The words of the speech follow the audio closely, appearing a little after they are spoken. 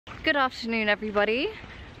Good afternoon, everybody.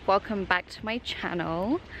 Welcome back to my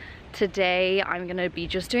channel. Today I'm gonna be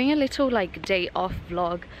just doing a little like day off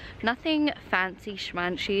vlog. Nothing fancy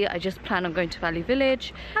schmancy. I just plan on going to Valley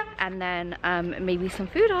Village and then maybe some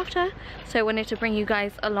food after. So I wanted to bring you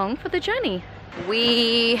guys along for the journey.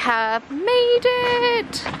 We have made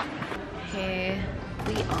it! Here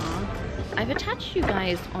we are. I've attached you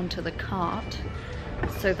guys onto the cart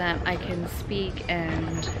so that I can speak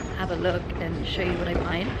and have a look and show you what I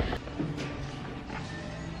find.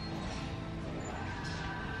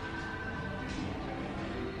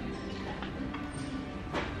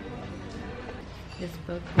 This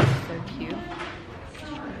book is so cute.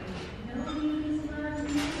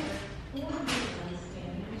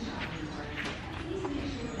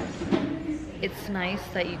 It's nice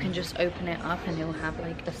that you can just open it up and it'll have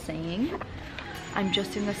like a saying. I'm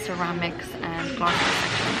just in the ceramics and glasses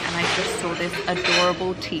section and I just saw this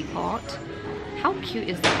adorable teapot. How cute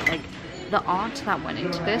is that? Like the art that went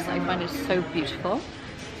into this, I find it so beautiful.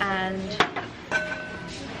 And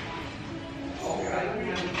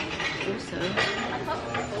also,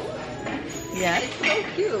 yeah, it's so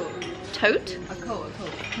cute. Tote? A coat.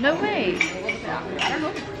 No way. I don't know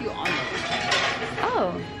if it's cute on it.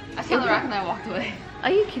 Oh. I saw the rack and I walked away.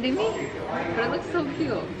 Are you kidding me? But it looks so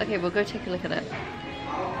cute. Okay, we'll go take a look at it.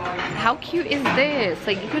 How cute is this?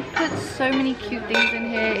 Like you could put so many cute things in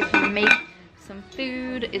here if you make some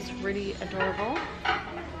food. It's really adorable.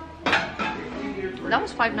 That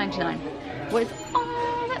was $5.99. What is,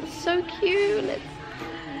 oh, that's so cute.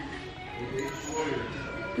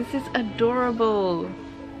 This is adorable.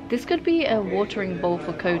 This could be a watering bowl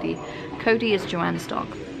for Cody. Cody is Joanne's dog.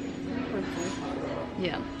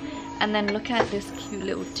 Yeah. And then look at this cute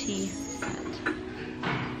little tea set.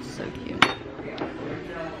 So cute.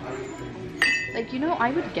 Like, you know, I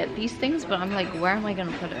would get these things, but I'm like, where am I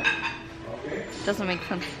gonna put it? Doesn't make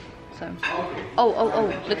sense. So,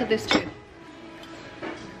 oh, look at this too.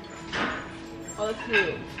 Oh, that's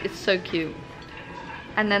cute. It's so cute.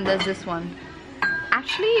 And then there's this one.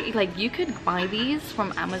 Actually, like, you could buy these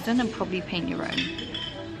from Amazon and probably paint your own.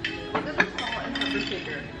 Look at the salt and pepper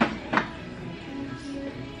shaker.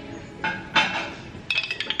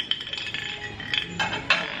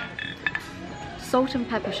 Salt and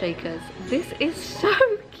pepper shakers. This is so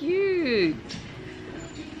cute.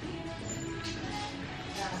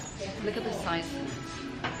 Look at the size.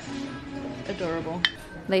 Adorable.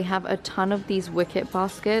 They have a ton of these wicket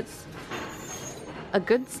baskets. A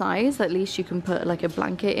good size, at least you can put like a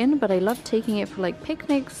blanket in, but I love taking it for like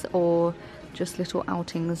picnics or just little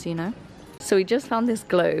outings, you know. So we just found this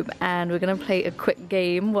globe and we're gonna play a quick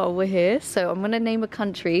game while we're here. So I'm gonna name a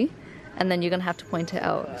country and then you're gonna have to point it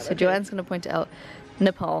out. So okay. Joanne's gonna point it out.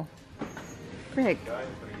 Nepal. Frick.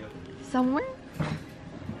 Somewhere?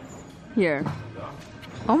 Here.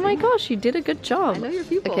 Oh my gosh, you did a good job. I know your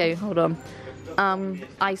people. Okay, hold on.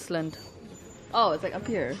 Iceland. Oh, it's like up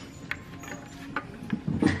here.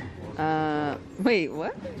 Wait,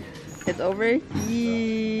 what? It's over here.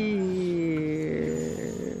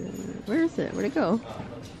 Where is it? Where'd it go?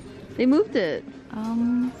 They moved it.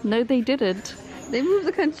 No they didn't. They moved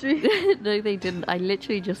the country. No they didn't. I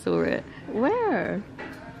literally just saw it. Where?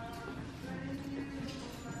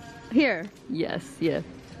 Here. Yes, yeah.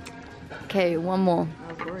 Okay, one more.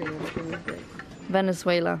 Oh, sorry.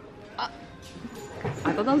 Venezuela. I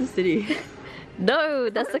thought that was a city. No,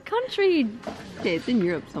 that's a country. Okay, it's in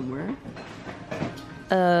Europe somewhere.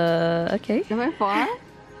 Okay. Am I far?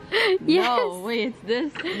 Yes. No, wait, it's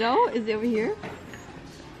this. No? Is it over here?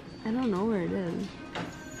 I don't know where it is.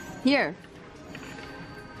 Here.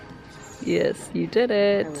 Yes, you did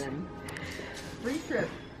it. Free trip.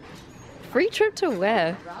 Free trip to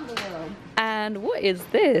where? Around the world. And what is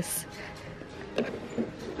this?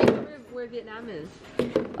 Where Vietnam is.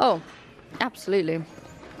 Oh, absolutely.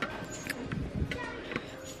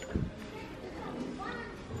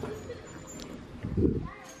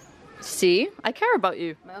 See, I care about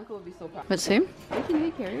you. My uncle would be so proud. Let's see. Wait, you need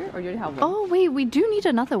a carrier or you already have one? Oh wait, we do need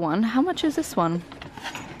another one. How much is this one?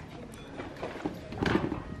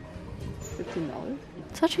 $15.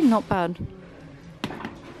 It's actually not bad.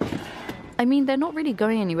 I mean, they're not really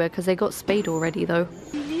going anywhere because they got spayed already though.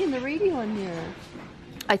 TV and the radio in here.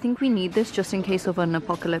 I think we need this just in case of an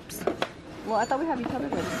apocalypse. Well, I thought we have each other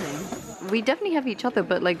for everything. We definitely have each other,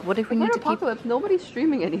 but like, what if we need to keep... apocalypse, nobody's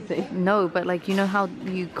streaming anything. No, but like, you know how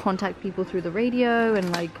you contact people through the radio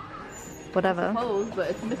and like, whatever. I suppose, but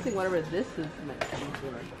it's missing whatever this is meant to be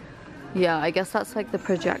for. Yeah, I guess that's like the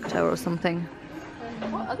projector or something.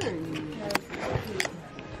 What other?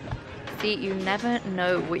 See, you never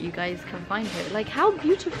know what you guys can find here. Like, how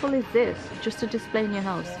beautiful is this just to display in your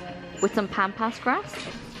house? With some pampas grass?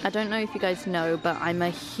 I don't know if you guys know, but I'm a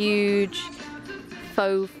huge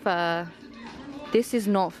faux fur. This is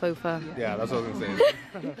not faux fur. Yeah, that's what I was gonna say.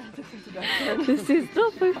 This is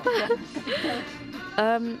not faux fur.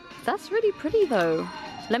 That's really pretty though.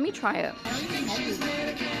 Let me try it.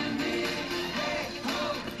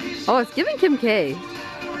 Oh, it's giving Kim K.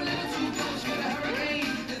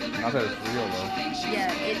 Not that it's real though.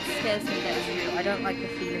 Yeah, it scares me that it's real. I don't like the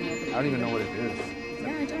feeling of it. I don't even know what it is. Yeah,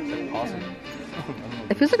 I don't know. Awesome.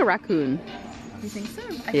 It feels like a raccoon. You think so?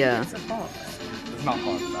 I Yeah. think it's a fox. It's not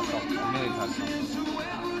fun. That's all. A million times not.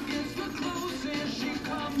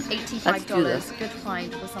 $85. do this. Good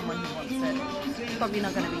find for someone who wants it. Probably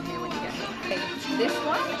not going to be here when you get here. Okay. This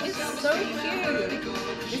one is so cute.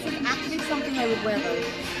 This is actually something I would wear though.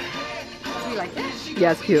 Do you like it?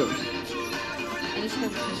 Yeah, it's cute. I need to go.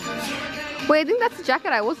 Wait, I think that's the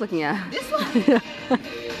jacket I was looking at. This one?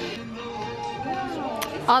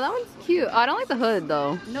 Oh, that one's cute. Oh, I don't like the hood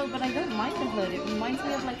though. No, but I don't mind the hood. It reminds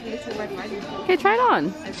me of like a little Red Riding Hood. Okay, try it on.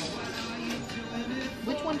 Okay.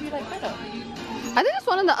 Which one do you like better? I think there's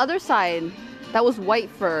one on the other side that was white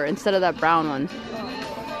fur instead of that brown one.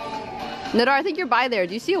 Nidar, I think you're by there.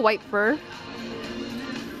 Do you see a white fur?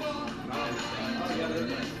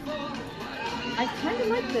 I kind of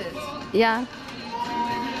like this. Yeah.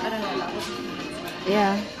 I don't know. That wasn't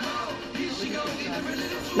Yeah.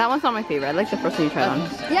 That one's not my favorite. I like the first one you tried on.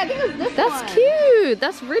 Yeah, I think it's this That's one. cute.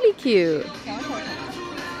 That's really cute.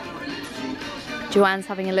 Joanne's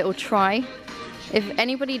having a little try. If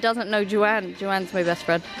anybody doesn't know Joanne, Joanne's my best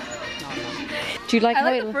friend. Do you like I how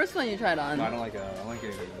like it the first one you tried on. No, I don't like it. I don't like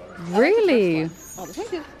anything about it. Really? Oh, this one's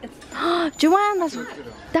good. Joanne,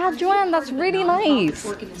 Joanne, that's really nice.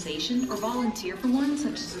 Organization or volunteer for one,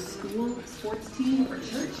 such as a school, sports team, or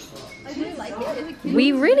church. I really like it. Is it cute?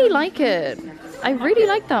 We really like it. I really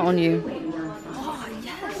like that on you. Oh,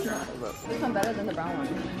 yes. This one better than the brown one.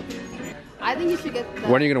 I think you should get that.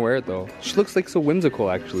 When are you gonna wear it though? She looks like so whimsical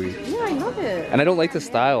actually. Yeah, I love it. And I don't like the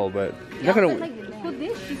style, but you're not But gonna. like, for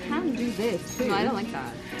this, you can do this too. No, I don't like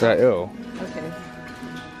that. Ew. Okay.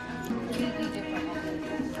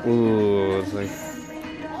 Ooh, it's like.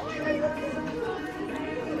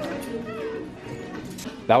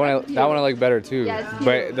 That one I like better too. Yeah, it's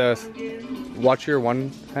but the watch your one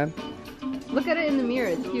hand. Look at it in the mirror.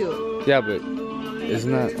 It's cute. Yeah, but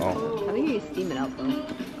isn't that? Oh, I think you need to steam it out though.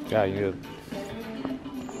 yeah, you did.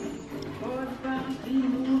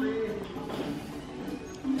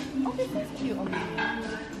 Oh, this is cute.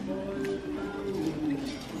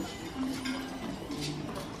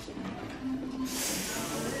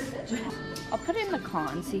 I'll put it in the car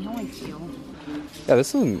and see how I feel. Yeah,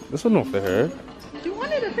 this one don't fit her. You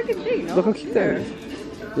wanted a freaking thing, no? Look how cute that is.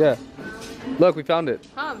 Yeah. Look, we found it.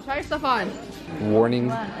 Try your stuff on.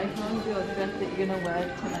 Warning. I found you a dress that you're gonna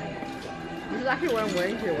wear tonight. This is actually what I'm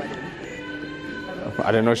wearing to your wedding.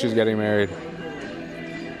 I didn't know she was getting married.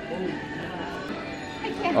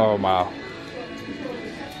 Oh wow.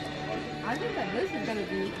 I think that this is gonna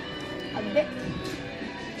be a bit.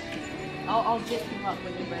 I'll zip you up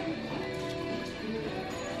when you're ready.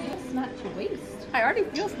 You'll snatch your waist. I already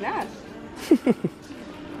feel snatched.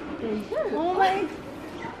 Oh my.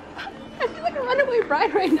 I feel like a runaway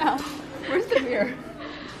bride right now. Where's the mirror?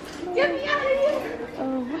 Get me out of here!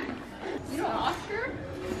 Oh. You know Oscar?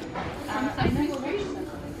 I know.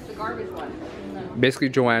 The garbage one. Basically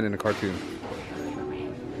Joanne in a cartoon.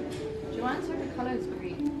 Joanne's favorite color is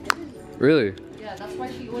green. Really? Yeah, that's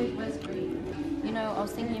why she always wears green. You know, I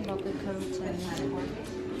was thinking about the coat and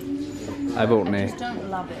I vote I nay. just don't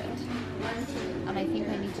love it. And I think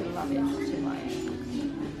I need to love it to like.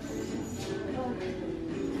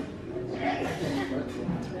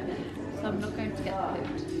 So I'm not going to get the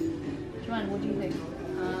coat. Joanne, what do you think?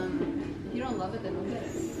 If you don't love it, then don't get it.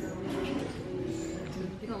 If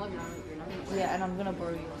you don't love it, you're not gonna Yeah, and I'm gonna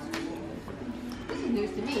borrow yours. This is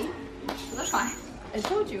news to me. So that's fine. I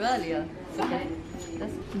told you earlier. Okay.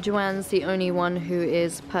 Joanne's the only one who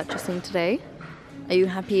is purchasing today. Are you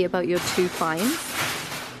happy about your 2 finds?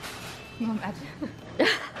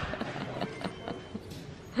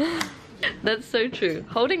 That's so true.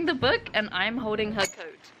 Holding the book and I'm holding her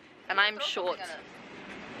coat. And I'm short.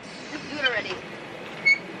 Just do it already.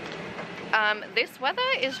 This weather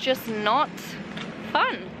is just not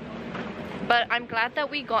fun. But I'm glad that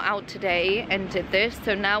we got out today and did this.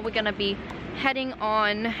 So now we're gonna be heading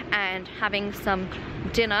on and having some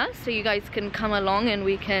dinner. So you guys can come along and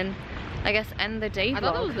we can, I guess, end the day vlog. I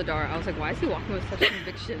thought that was the door. I was like, why is he walking with such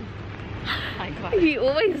conviction? My God. He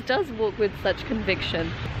always does walk with such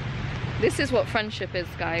conviction. This is what friendship is,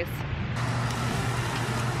 guys.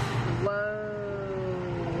 Whoa.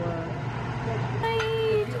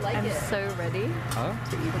 Did you like it? so ready Huh?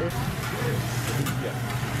 to eat this.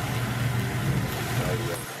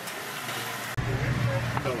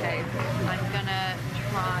 Okay, I'm gonna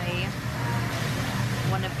try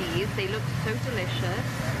one of these. They look so delicious.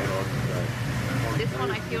 This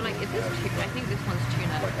one I feel like, is this tuna? I think this one's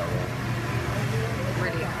tuna.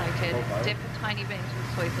 Really excited. Dip a tiny bit into the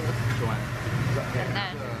soy sauce. Joanne. And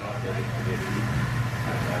then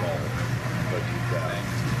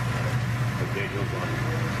Daniel's on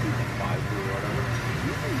 2.5 or whatever.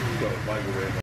 So if I go in